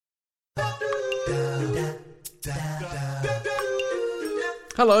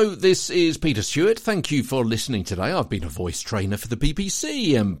Hello, this is Peter Stewart. Thank you for listening today. I've been a voice trainer for the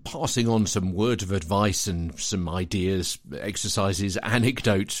BBC and passing on some words of advice and some ideas, exercises,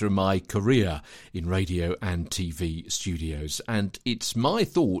 anecdotes from my career in radio and TV studios. And it's my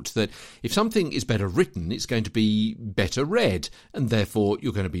thought that if something is better written, it's going to be better read, and therefore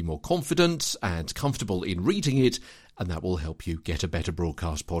you're going to be more confident and comfortable in reading it, and that will help you get a better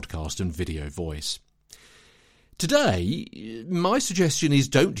broadcast, podcast and video voice. Today, my suggestion is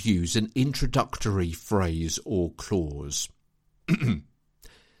don't use an introductory phrase or clause.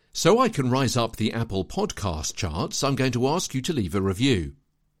 So I can rise up the Apple podcast charts, I'm going to ask you to leave a review.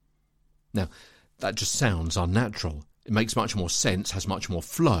 Now, that just sounds unnatural. It makes much more sense, has much more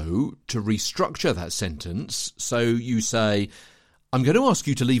flow to restructure that sentence. So you say, I'm going to ask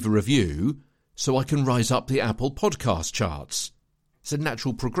you to leave a review so I can rise up the Apple podcast charts. It's a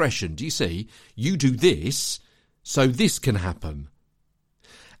natural progression, do you see? You do this, so this can happen.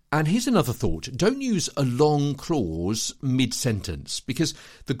 And here's another thought. Don't use a long clause mid-sentence, because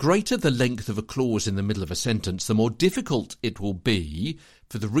the greater the length of a clause in the middle of a sentence, the more difficult it will be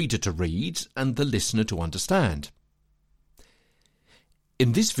for the reader to read and the listener to understand.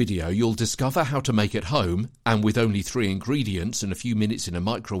 In this video, you'll discover how to make at home, and with only 3 ingredients and a few minutes in a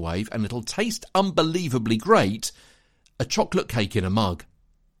microwave, and it'll taste unbelievably great, a chocolate cake in a mug.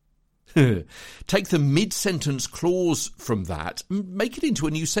 Take the mid-sentence clause from that and make it into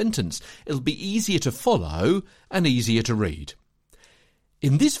a new sentence. It'll be easier to follow and easier to read.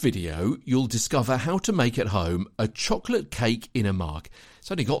 In this video, you'll discover how to make at home a chocolate cake in a mug. It's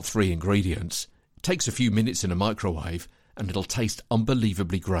only got 3 ingredients. It takes a few minutes in a microwave and it'll taste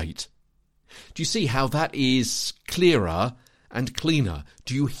unbelievably great. Do you see how that is clearer and cleaner?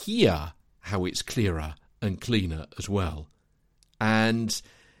 Do you hear how it's clearer and cleaner as well? And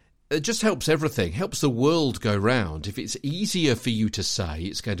it just helps everything, helps the world go round. If it's easier for you to say,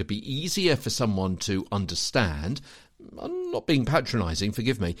 it's going to be easier for someone to understand. I'm not being patronising,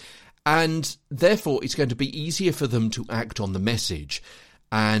 forgive me. And therefore, it's going to be easier for them to act on the message.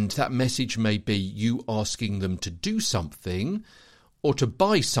 And that message may be you asking them to do something, or to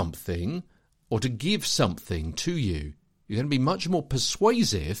buy something, or to give something to you. You're going to be much more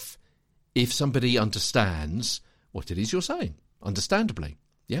persuasive if somebody understands what it is you're saying, understandably.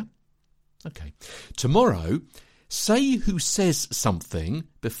 Yeah? Okay. Tomorrow, say who says something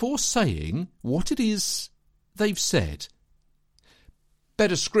before saying what it is they've said.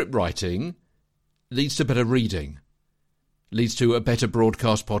 Better script writing leads to better reading, leads to a better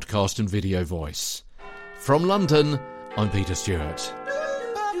broadcast, podcast and video voice. From London, I'm Peter Stewart.